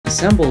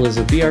Assemble is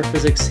a VR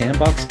physics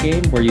sandbox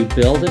game where you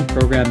build and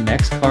program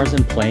mechs, cars,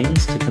 and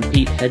planes to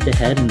compete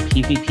head-to-head in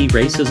PvP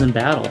races and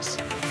battles.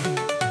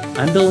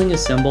 I'm building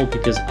Assemble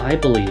because I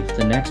believe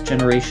the next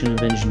generation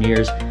of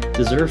engineers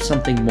deserve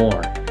something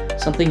more,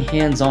 something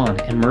hands-on,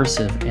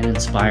 immersive, and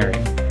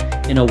inspiring.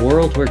 In a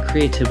world where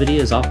creativity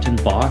is often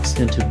boxed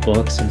into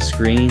books and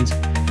screens,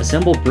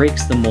 Assemble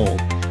breaks the mold.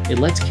 It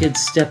lets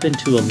kids step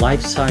into a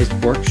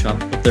life-sized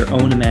workshop of their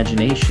own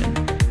imagination,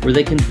 where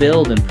they can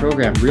build and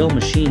program real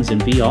machines in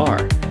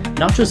VR.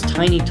 Not just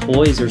tiny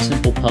toys or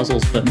simple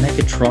puzzles, but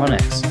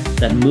mechatronics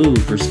that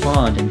move,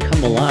 respond, and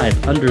come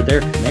alive under their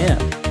command.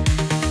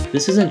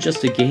 This isn't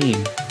just a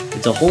game,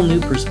 it's a whole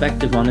new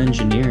perspective on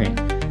engineering,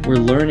 where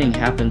learning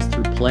happens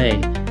through play,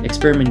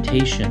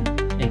 experimentation,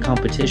 and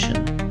competition.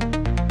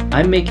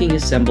 I'm making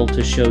Assemble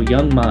to show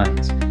young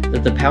minds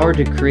that the power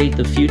to create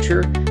the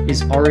future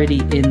is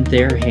already in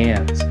their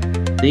hands.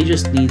 They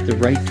just need the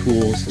right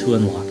tools to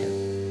unlock it.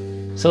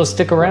 So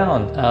stick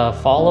around,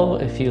 follow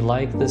if you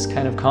like this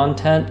kind of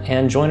content,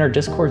 and join our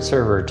Discord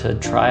server to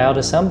try out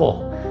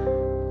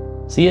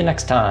Assemble. See you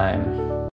next time.